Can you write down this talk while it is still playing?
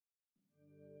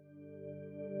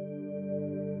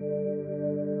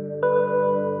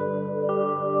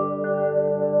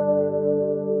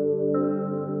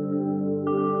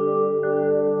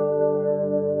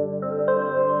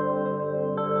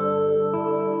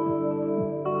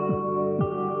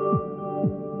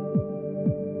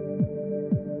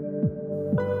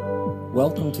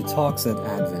Welcome to Talks at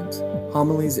Advent,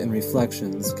 homilies and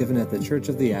reflections given at the Church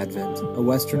of the Advent, a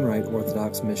Western Rite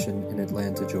Orthodox mission in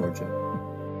Atlanta, Georgia.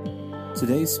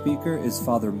 Today's speaker is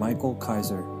Father Michael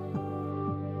Kaiser.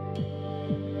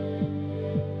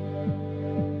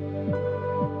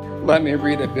 Let me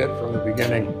read a bit from the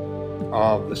beginning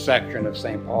of the section of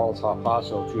St. Paul's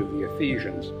Apostle to the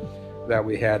Ephesians that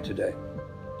we had today.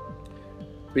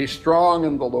 Be strong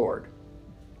in the Lord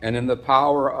and in the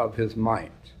power of his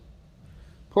might.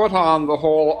 Put on the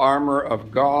whole armor of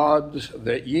God,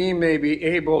 that ye may be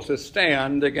able to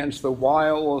stand against the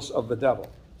wiles of the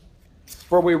devil.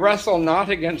 For we wrestle not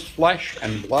against flesh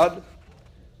and blood,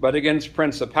 but against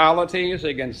principalities,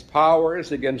 against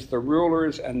powers, against the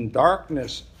rulers of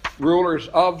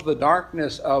the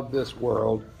darkness of this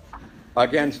world,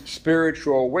 against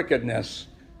spiritual wickedness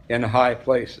in high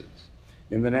places.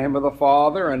 In the name of the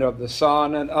Father, and of the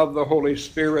Son, and of the Holy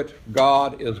Spirit,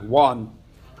 God is one.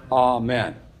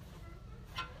 Amen.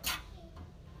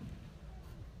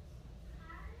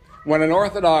 When an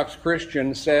Orthodox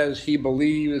Christian says he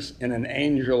believes in an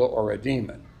angel or a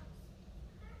demon,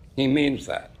 he means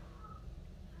that.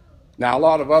 Now, a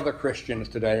lot of other Christians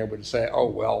today would say, oh,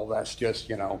 well, that's just,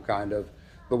 kind of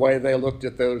the way they looked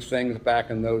at those things back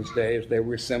in those days. They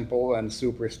were simple and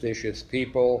superstitious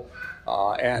people,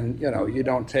 and you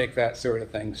don't take that sort of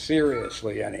thing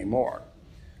seriously anymore.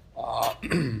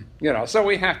 So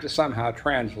we have to somehow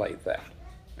translate that.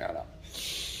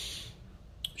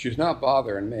 She's not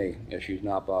bothering me if she's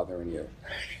not bothering you.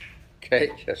 Okay,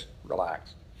 just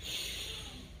relax.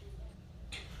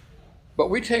 But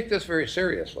we take this very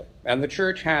seriously, and the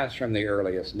church has from the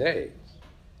earliest days.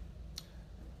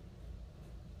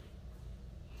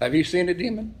 Have you seen a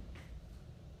demon?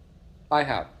 I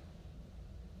have.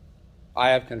 I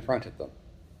have confronted them.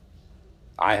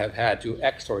 I have had to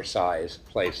exorcise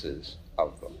places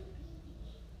of them.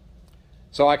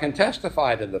 So I can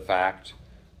testify to the fact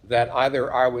that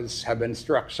either I have been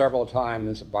struck several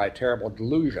times by terrible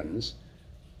delusions,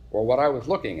 or what I was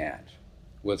looking at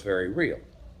was very real.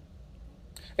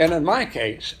 And in my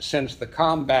case, since the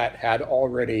combat had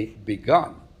already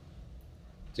begun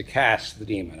to cast the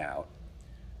demon out,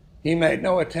 he made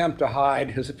no attempt to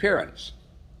hide his appearance.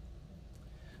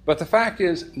 But the fact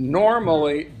is,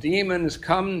 normally demons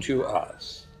come to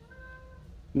us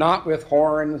not with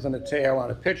horns and a tail and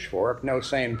a pitchfork. No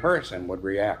sane person would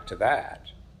react to that.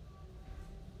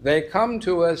 They come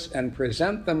to us and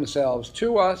present themselves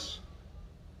to us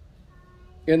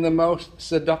in the most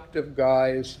seductive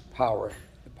guise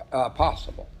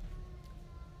possible.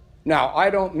 Now,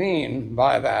 I don't mean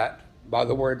by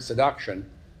the word seduction,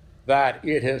 that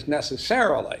it is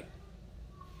necessarily.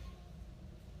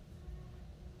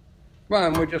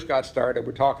 Well, we just got started.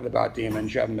 We're talking about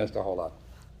demons. You haven't missed a whole lot.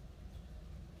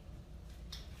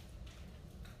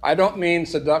 I don't mean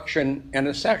seduction in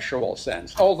a sexual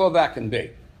sense, although that can be.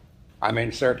 I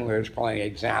mean, certainly there's plenty of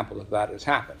examples of that has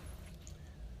happened.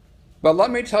 But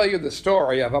let me tell you the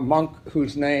story of a monk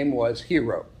whose name was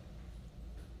Hero.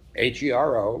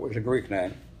 H-E-R-O, it was a Greek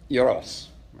name, Eros.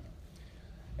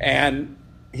 And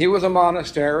he was a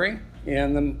monastery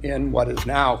in what is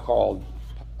now called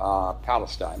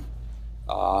Palestine,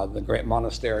 the great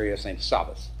monastery of St.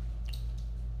 Sabas.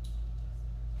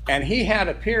 And he had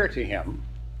appear to him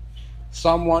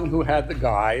someone who had the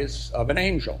guise of an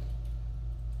angel.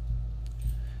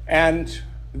 And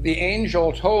the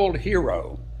angel told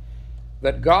Hero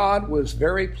that God was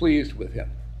very pleased with him,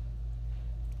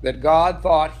 that God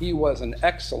thought he was an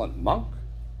excellent monk,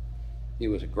 he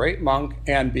was a great monk,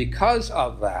 and because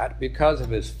of that, because of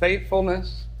his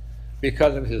faithfulness,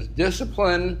 because of his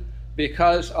discipline,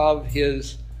 because of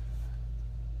his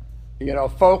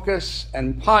focus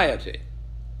and piety,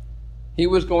 he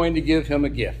was going to give him a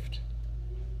gift.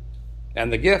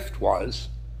 And the gift was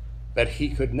that he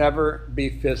could never be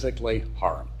physically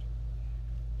harmed.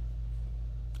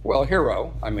 Well,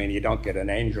 Hero, you don't get an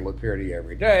angel appear to you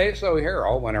every day, so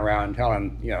Hero went around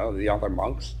telling, the other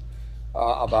monks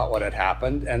about what had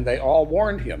happened, and they all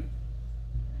warned him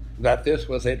that this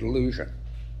was a delusion.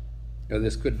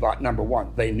 This could, number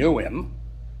one, they knew him,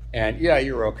 and yeah,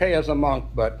 you're okay as a monk,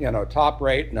 but, top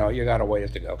rate, no, you got a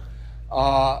ways to go.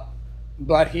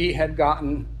 But he had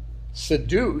gotten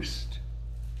seduced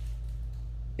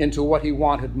into what he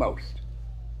wanted most,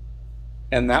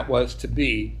 and that was to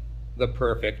be the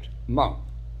perfect monk.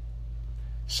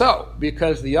 So,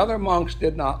 because the other monks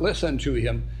did not listen to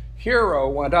him, Hero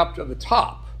went up to the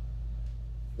top,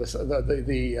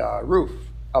 the roof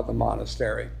of the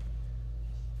monastery,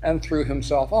 and threw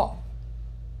himself off,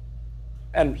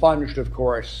 and plunged, of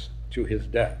course, to his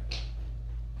death.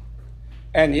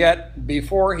 And yet,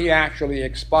 before he actually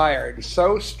expired,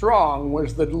 so strong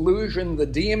was the delusion the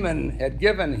demon had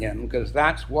given him, because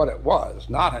that's what it was,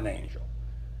 not an angel,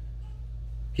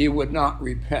 he would not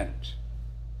repent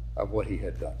of what he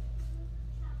had done.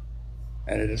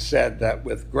 And it is said that it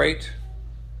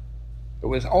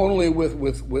was only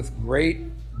with great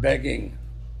begging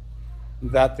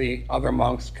that the other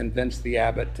monks convinced the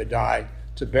abbot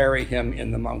to bury him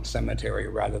in the monk cemetery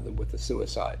rather than with the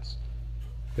suicides.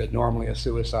 Because normally a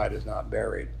suicide is not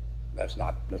buried. That's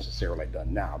not necessarily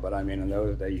done now, but I mean in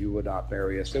those days you would not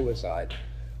bury a suicide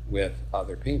with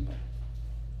other people.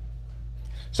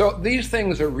 So these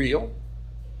things are real,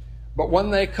 but when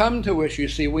they come to us, you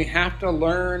see, we have to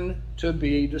learn to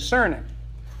be discerning.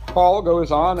 Paul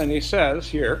goes on and he says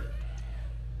here,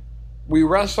 we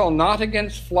wrestle not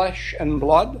against flesh and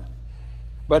blood,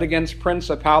 but against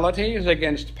principalities,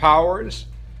 against powers,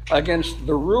 against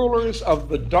the rulers of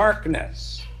the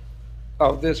darkness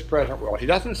of this present world. He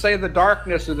doesn't say the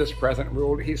darkness of this present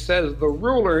world. He says the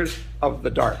rulers of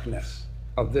the darkness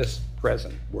of this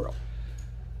present world.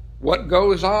 What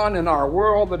goes on in our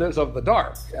world that is of the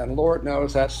dark, and Lord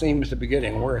knows that seems to be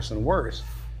getting worse and worse,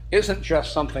 isn't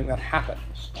just something that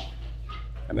happens.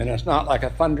 I mean, it's not like a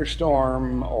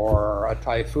thunderstorm or a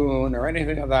typhoon or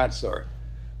anything of that sort.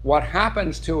 What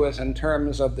happens to us in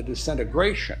terms of the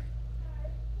disintegration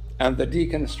and the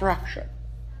deconstruction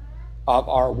of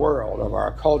our world, of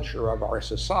our culture, of our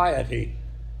society,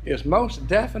 is most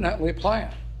definitely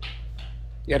planned.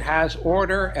 It has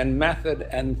order and method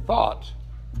and thought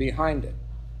behind it.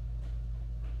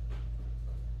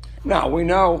 Now, we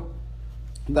know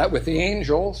that with the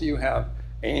angels, you have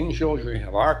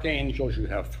archangels, you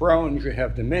have thrones, you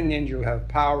have dominions, you have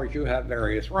powers, you have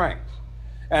various ranks.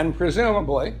 And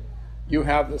presumably, you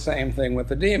have the same thing with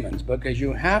the demons, because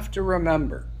you have to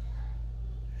remember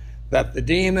that the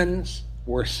demons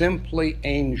were simply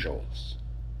angels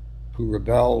who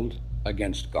rebelled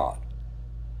against God.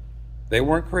 They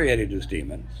weren't created as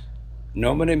demons.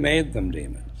 Nobody made them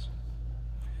demons.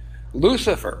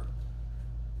 Lucifer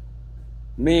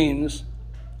means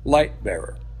light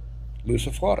bearer.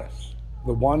 Luciferus,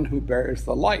 the one who bears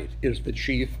the light, is the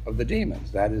chief of the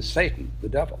demons. That is Satan, the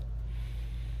devil.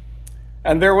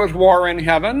 And there was war in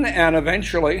heaven, and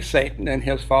eventually Satan and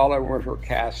his followers were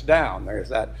cast down. There's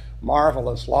that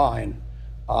marvelous line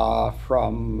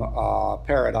from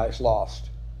Paradise Lost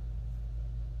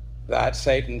that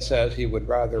Satan says he would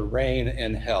rather reign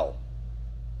in hell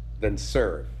than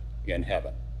serve in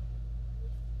heaven.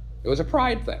 It was a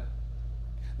pride thing.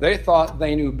 They thought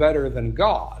they knew better than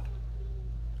God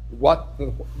what the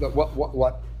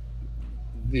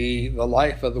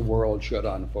life of the world should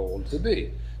unfold to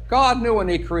be. God knew when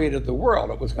he created the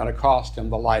world it was going to cost him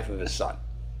the life of his son.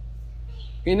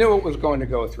 He knew it was going to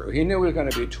go through. He knew he was going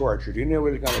to be tortured. He knew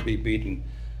he was going to be beaten.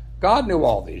 God knew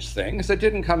all these things. It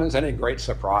didn't come as any great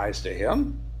surprise to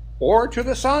him or to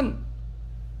the Son.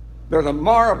 There's a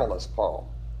marvelous poem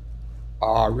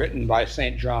written by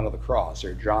St. John of the Cross,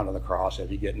 or John of the Cross,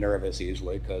 if you get nervous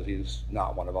easily because he's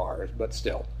not one of ours, but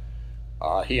still.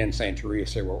 He and St.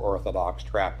 Teresa were Orthodox,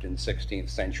 trapped in 16th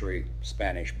century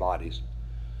Spanish bodies.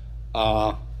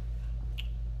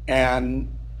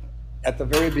 And at the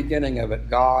very beginning of it,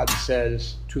 God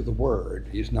says to the Word,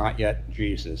 he's not yet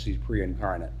Jesus, he's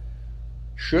pre-incarnate,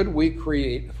 should we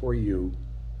create for you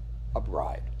a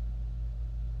bride?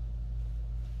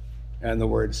 And the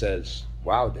Word says,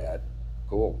 wow, Dad,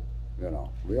 cool,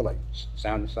 really,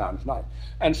 sounds nice.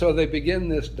 And so they begin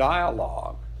this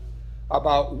dialogue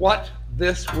about what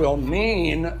this will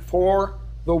mean for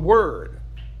the Word,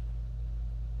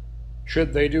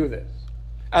 should they do this.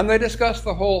 And they discuss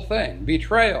the whole thing: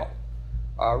 betrayal,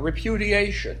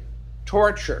 repudiation,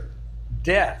 torture,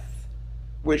 death,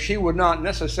 which he would not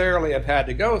necessarily have had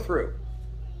to go through.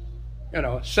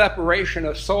 Separation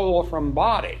of soul from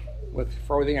body,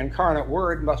 for the incarnate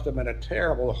Word must have been a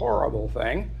terrible, horrible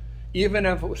thing, even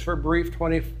if it was for brief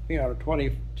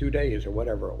 22 days or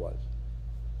whatever it was.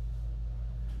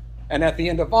 And at the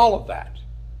end of all of that,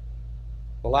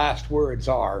 the last words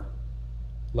are,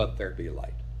 let there be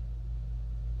light.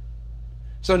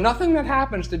 So nothing that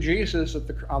happens to Jesus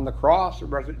on the cross,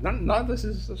 none of this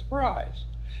is a surprise.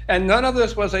 And none of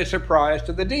this was a surprise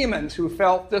to the demons, who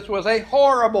felt this was a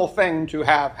horrible thing to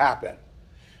have happen.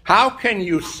 How can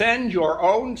you send your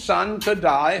own son to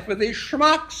die for these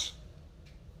schmucks?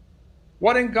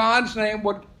 What in God's name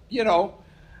would,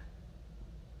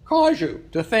 cause you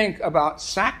to think about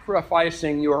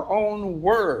sacrificing your own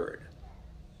word,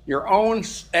 your own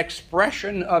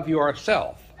expression of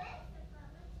yourself,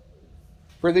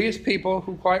 for these people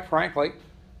who, quite frankly,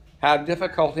 have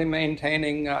difficulty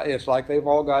maintaining, it's like they've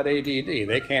all got ADD.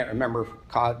 They can't remember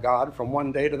God from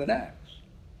one day to the next.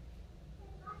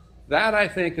 That, I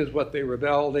think, is what they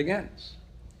rebelled against.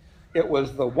 It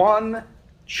was the one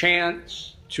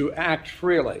chance to act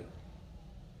freely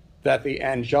that the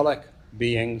angelic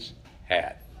beings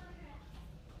had.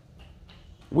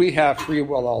 We have free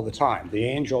will all the time. The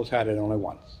angels had it only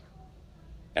once.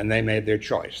 And they made their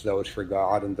choice, those for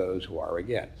God and those who are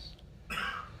against.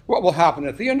 What will happen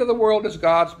at the end of the world is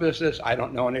God's business. I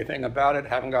don't know anything about it,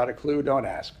 haven't got a clue, don't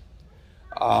ask.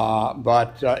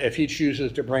 But if he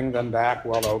chooses to bring them back,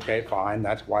 well, okay, fine.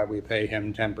 That's why we pay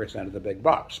him 10% of the big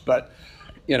bucks. But,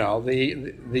 you know,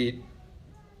 the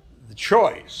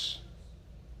choice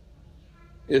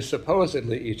is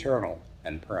supposedly eternal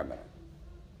and permanent.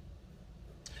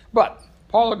 But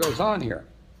Paul goes on here.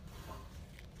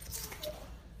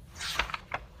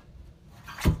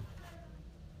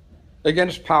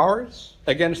 Against powers,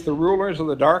 against the rulers of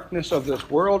the darkness of this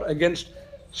world, against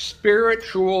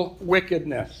spiritual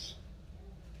wickedness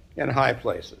in high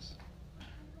places.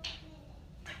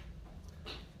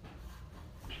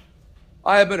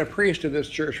 I have been a priest of this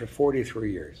church for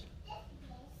 43 years.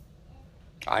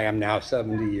 I am now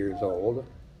 70 years old.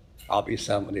 I'll be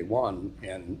 71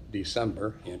 in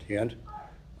December, hint, hint,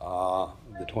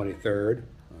 the 23rd.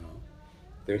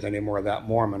 If there's any more of that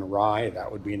Mormon rye,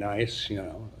 that would be nice, you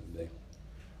know.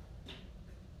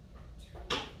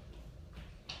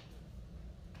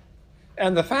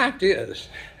 And the fact is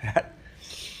that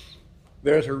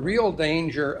there's a real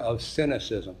danger of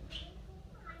cynicism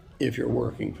if you're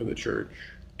working for the church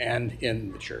and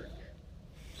in the church.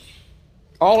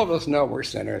 All of us know we're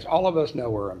sinners. All of us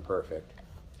know we're imperfect.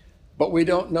 But we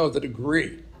don't know the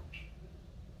degree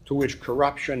to which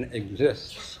corruption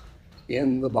exists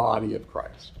in the body of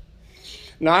Christ.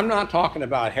 Now, I'm not talking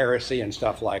about heresy and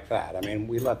stuff like that. I mean,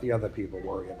 we let the other people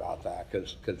worry about that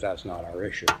because that's not our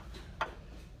issue.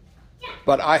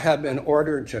 But I have been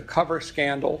ordered to cover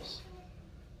scandals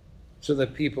so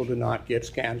that people do not get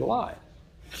scandalized.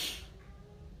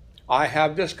 I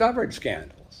have discovered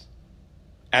scandals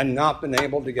and not been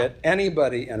able to get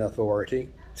anybody in authority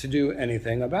to do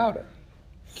anything about it.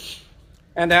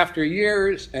 And after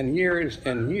years and years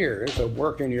and years of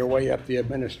working your way up the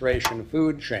administration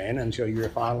food chain until you're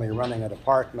finally running a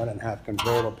department and have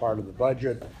control of part of the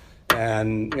budget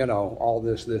and, you know, all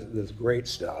this great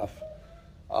stuff,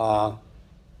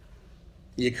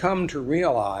 you come to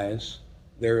realize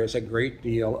there is a great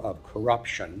deal of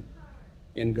corruption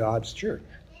in God's church.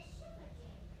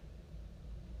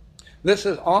 This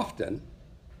is often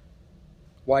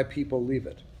why people leave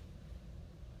it.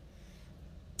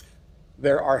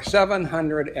 There are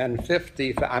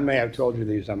 750, I may have told you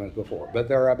these numbers before, but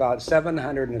there are about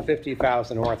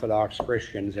 750,000 Orthodox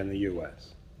Christians in the U.S.,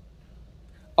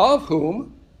 of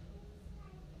whom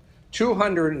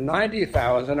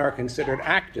 290,000 are considered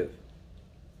active,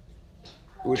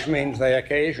 which means they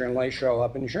occasionally show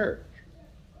up in church.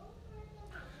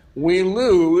 We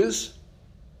lose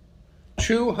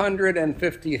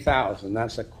 250,000.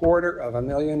 That's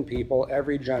 250,000 people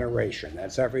every generation.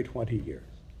 That's every 20 years.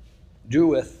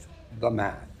 Doeth the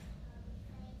math.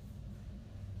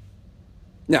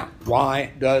 Now,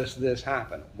 why does this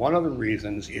happen? One of the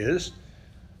reasons is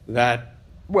that,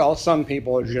 well, some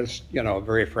people are just, you know,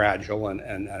 very fragile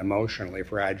and emotionally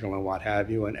fragile and what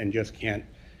have you, and just can't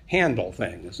handle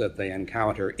things that they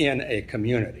encounter in a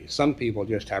community. Some people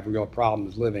just have real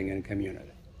problems living in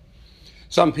community.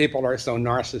 Some people are so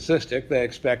narcissistic they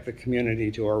expect the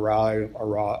community to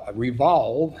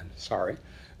revolve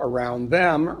around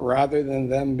them rather than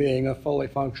them being a fully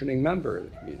functioning member of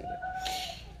the community.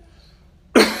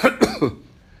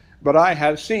 But I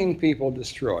have seen people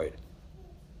destroyed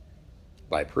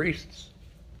by priests,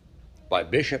 by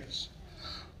bishops,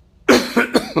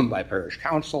 by parish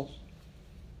councils,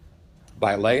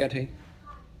 by laity,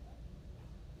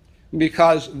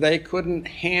 because they couldn't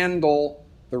handle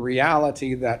the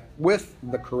reality that with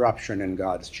the corruption in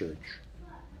God's church,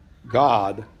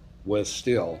 God was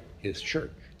still his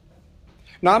church.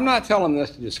 Now, I'm not telling this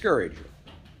to discourage you.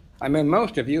 I mean,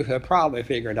 most of you have probably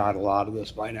figured out a lot of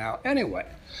this by now anyway.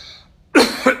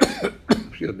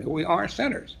 Excuse me, we are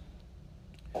sinners.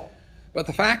 But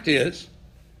the fact is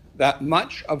that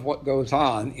much of what goes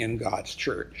on in God's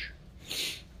church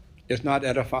is not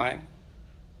edifying,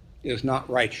 is not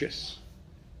righteous,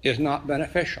 is not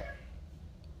beneficial.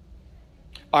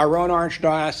 Our own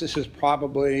archdiocese is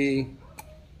probably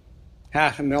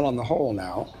 $500,000 in the hole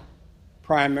now,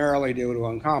 primarily due to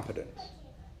incompetence.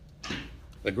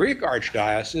 The Greek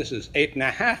archdiocese is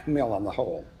 $8.5 million in the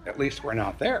hole. At least we're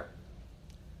not there.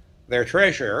 Their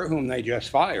treasurer, whom they just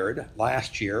fired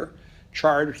last year,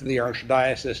 charged the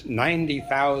archdiocese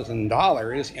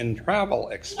 $90,000 in travel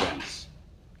expense.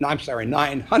 No, I'm sorry,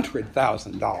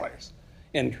 $900,000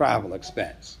 in travel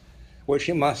expense, which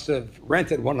he must have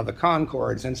rented one of the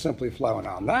Concords and simply flown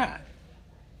on that.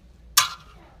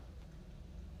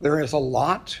 There is a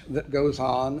lot that goes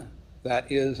on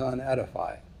that is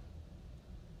unedifying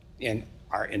in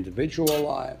our individual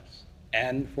lives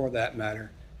and, for that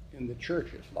matter, in the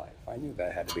church's life. I knew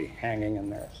that had to be hanging in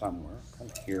there somewhere. Come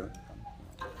here.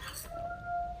 Come here.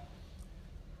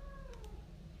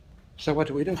 So what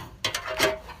do we do?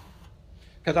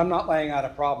 Because I'm not laying out a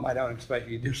problem I don't expect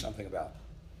you to do something about.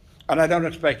 And I don't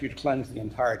expect you to cleanse the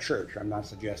entire church. I'm not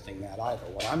suggesting that either.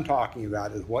 What I'm talking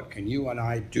about is what can you and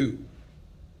I do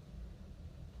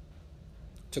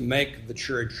to make the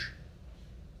church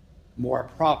more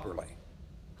properly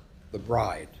the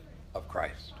bride of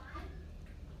Christ?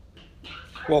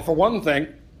 Well, for one thing,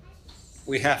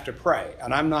 we have to pray.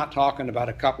 And I'm not talking about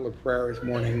a couple of prayers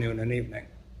morning, noon, and evening.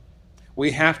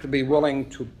 We have to be willing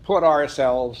to put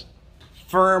ourselves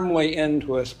firmly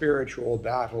into a spiritual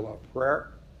battle of prayer.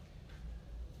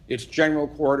 It's general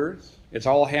quarters. It's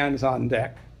all hands on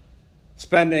deck.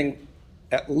 Spending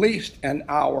at least an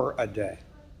hour a day,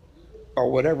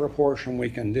 or whatever portion we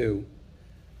can do,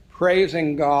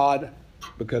 praising God,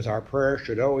 because our prayer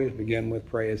should always begin with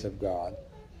praise of God,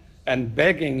 and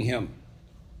begging him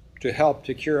to help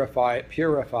to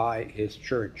purify his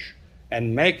church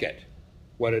and make it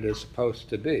what it is supposed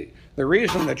to be. The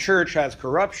reason the church has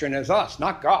corruption is us,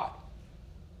 not God.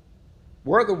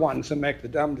 We're the ones who make the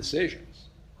dumb decisions.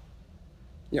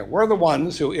 We're the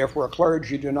ones who, if we're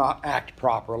clergy, do not act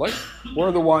properly.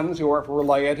 We're the ones who, if we're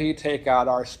laity, take out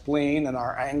our spleen and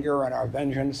our anger and our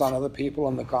vengeance on other people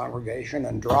in the congregation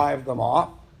and drive them off.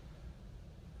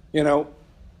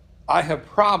 I have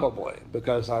probably,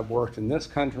 because I've worked in this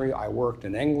country, I worked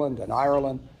in England and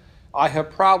Ireland, I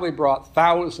have probably brought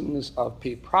thousands of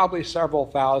people, probably several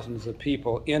thousands of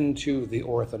people into the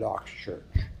Orthodox Church.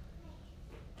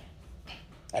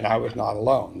 And I was not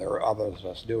alone. There were others of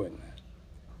us doing that.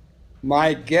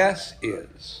 My guess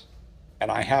is,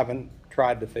 and I haven't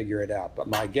tried to figure it out, but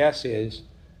my guess is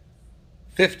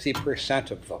 50%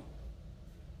 of them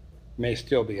may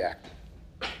still be active.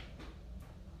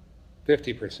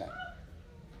 50%.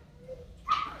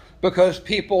 Because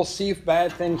people see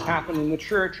bad things happen in the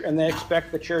church and they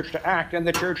expect the church to act, and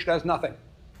the church does nothing.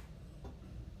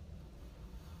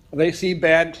 They see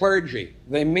bad clergy.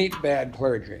 They meet bad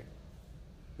clergy.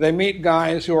 They meet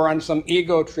guys who are on some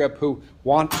ego trip who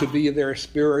want to be their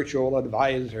spiritual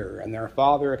advisor and their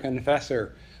father a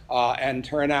confessor, and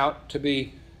turn out to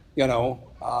be, Heinrich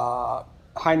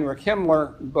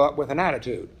Himmler, but with an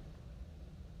attitude.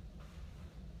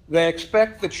 They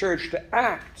expect the church to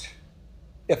act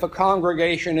if a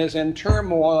congregation is in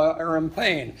turmoil or in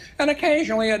pain, and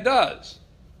occasionally it does.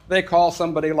 They call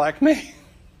somebody like me,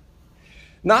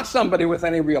 not somebody with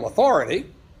any real authority.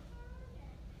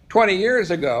 20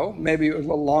 years ago, maybe it was a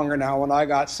little longer now, when I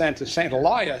got sent to St.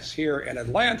 Elias here in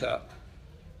Atlanta,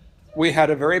 we had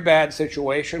a very bad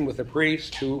situation with a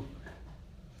priest who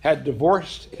had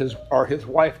divorced his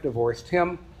wife divorced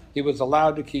him. He was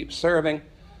allowed to keep serving.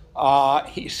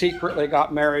 He secretly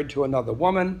got married to another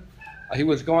woman. He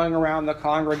was going around the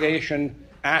congregation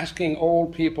asking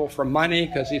old people for money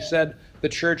because he said the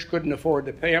church couldn't afford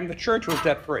to pay him. The church was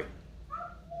debt-free.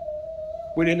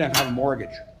 We didn't have a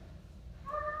mortgage.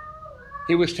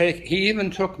 He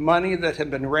even took money that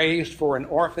had been raised for an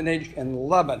orphanage in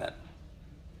Lebanon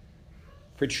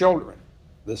for children.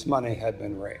 This money had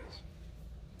been raised.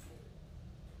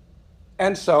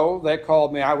 And so they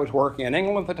called me. I was working in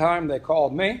England at the time. They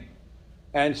called me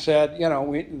and said,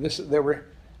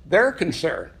 they're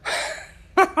concerned.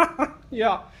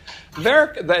 Yeah.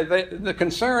 The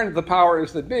concern of the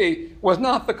powers that be was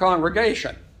not the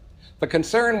congregation. The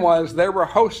concern was they were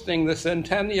hosting the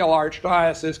Centennial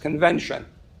Archdiocese Convention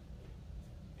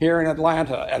here in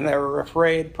Atlanta, and they were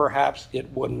afraid perhaps it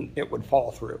would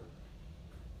fall through.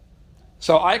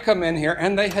 So I come in here,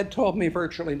 and they had told me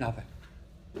virtually nothing.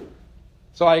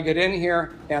 So I get in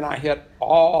here, and I hit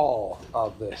all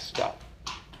of this stuff.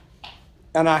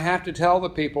 And I have to tell the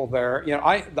people there,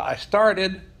 I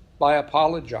started by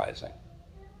apologizing.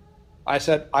 I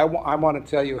said, I want to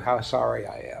tell you how sorry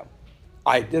I am.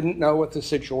 I didn't know what the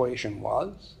situation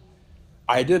was.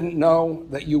 I didn't know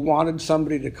that you wanted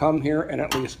somebody to come here and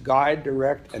at least guide,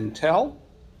 direct, and tell.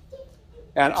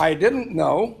 And I didn't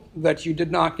know that you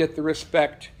did not get the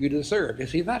respect you deserve. You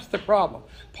see, that's the problem.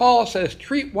 Paul says,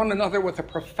 treat one another with a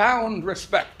profound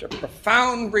respect, a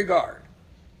profound regard.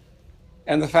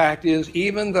 And the fact is,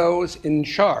 even those in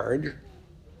charge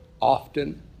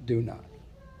often do not.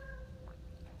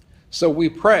 So we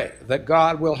pray that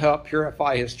God will help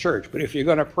purify his church. But if you're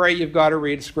going to pray, you've got to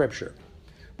read Scripture.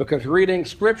 Because reading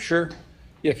Scripture,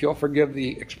 if you'll forgive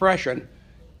the expression,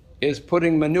 is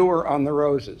putting manure on the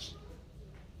roses.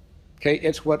 Okay,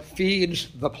 it's what feeds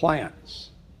the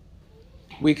plants.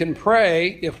 We can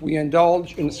pray if we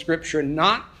indulge in Scripture,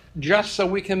 not just so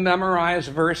we can memorize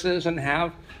verses and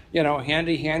have,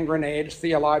 handy hand grenades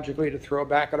theologically to throw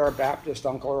back at our Baptist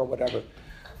uncle or whatever,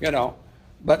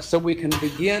 but so we can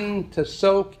begin to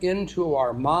soak into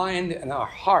our mind and our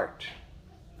heart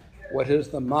what is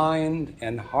the mind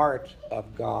and heart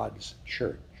of God's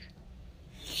church.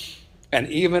 And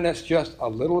even if it's just a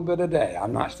little bit a day,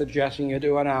 I'm not suggesting you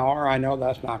do an hour, I know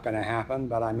that's not going to happen,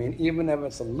 but I mean, even if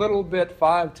it's a little bit,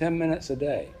 5-10 minutes a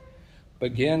day,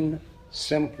 begin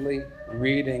simply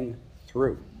reading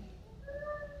through.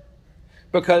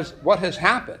 Because what has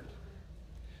happened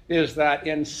is that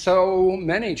in so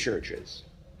many churches,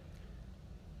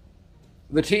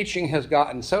 the teaching has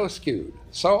gotten so skewed,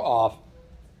 so off,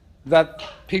 that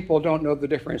people don't know the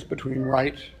difference between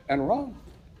right and wrong.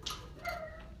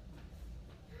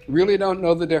 Really don't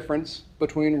know the difference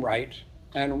between right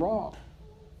and wrong.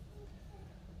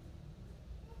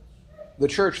 The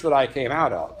church that I came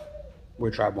out of,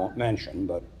 which I won't mention,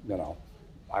 but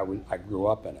I grew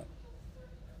up in it,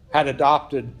 had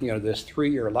adopted this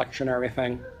 3-year lectionary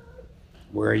thing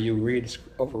where you read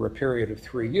over a period of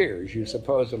 3 years. You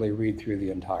supposedly read through the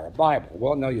entire Bible.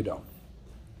 Well, no, you don't.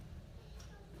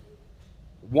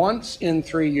 Once in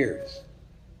 3 years,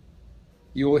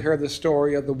 you will hear the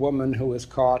story of the woman who was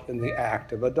caught in the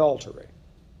act of adultery.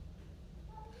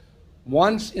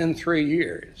 Once in 3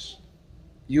 years,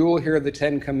 you will hear the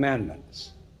 10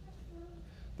 Commandments.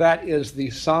 That is the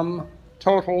sum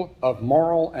total of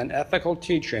moral and ethical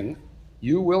teaching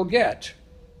you will get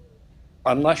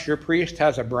unless your priest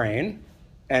has a brain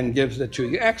and gives it to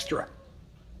you extra.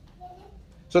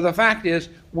 So the fact is,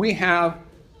 we have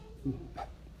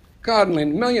godly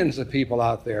millions of people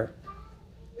out there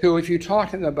who, if you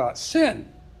talk to them about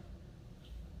sin,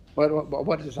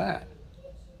 what is that?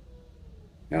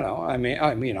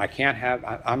 I can't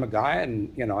have, I'm a guy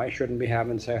and, I shouldn't be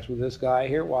having sex with this guy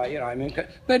here. Why,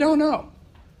 they don't know.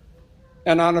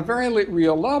 And on a very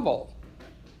real level,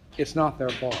 it's not their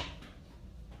fault.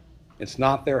 It's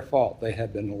not their fault. They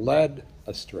have been led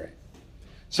astray.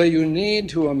 So you need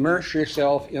to immerse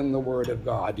yourself in the Word of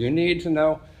God. You need to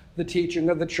know the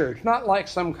teaching of the church, not like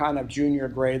some kind of junior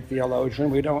grade theologian.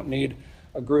 We don't need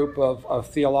a group of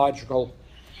theological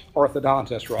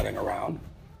orthodontists running around.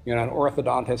 An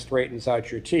orthodontist straightens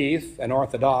out your teeth. An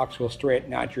orthodox will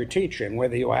straighten out your teaching,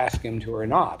 whether you ask him to or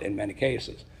not, in many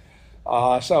cases.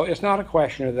 So it's not a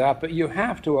question of that, but you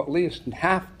have to at least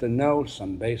know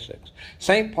some basics.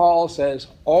 St. Paul says,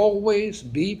 always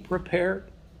be prepared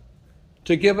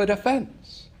to give a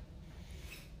defense.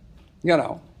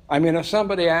 If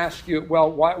somebody asks you,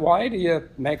 well, why do you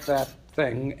make that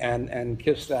thing and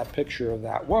kiss that picture of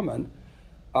that woman?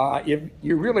 You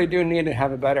really do need to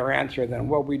have a better answer than,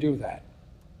 well, we do that.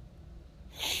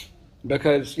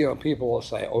 Because, people will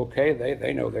say, okay,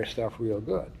 they know their stuff real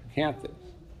good. Can't they?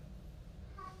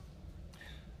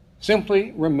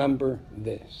 Simply remember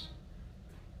this.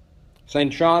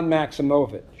 St. John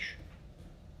Maximovich,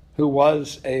 who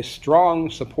was a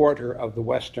strong supporter of the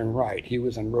Western Rite, he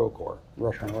was in ROKOR,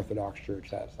 Russian Orthodox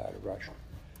Church outside of Russia.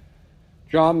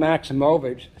 John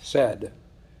Maximovich said,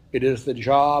 it is the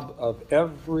job of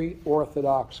every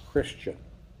Orthodox Christian,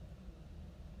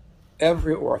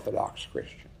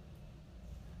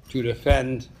 to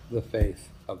defend the faith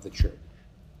of the Church.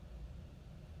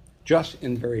 Just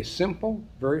in very simple,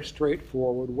 very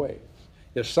straightforward ways.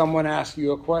 If someone asks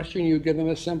you a question, you give them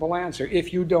a simple answer.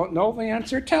 If you don't know the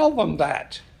answer, tell them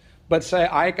that. But say,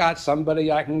 I got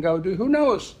somebody I can go to who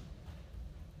knows.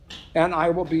 And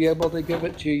I will be able to give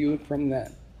it to you from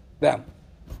them.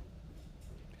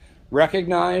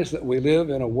 Recognize that we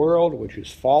live in a world which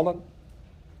is fallen,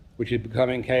 which is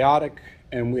becoming chaotic,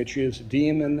 and which is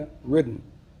demon-ridden.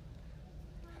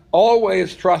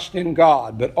 Always trust in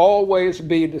God, but always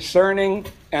be discerning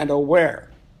and aware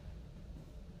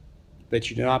that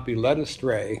you do not be led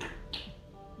astray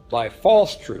by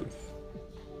false truth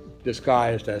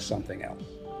disguised as something else.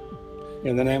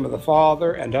 In the name of the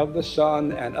Father, and of the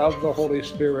Son, and of the Holy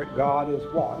Spirit, God is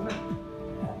one.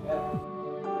 Amen.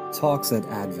 Talks at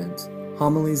Advent.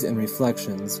 Homilies and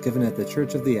reflections given at the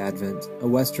Church of the Advent, a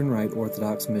Western Rite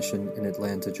Orthodox mission in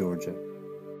Atlanta, Georgia.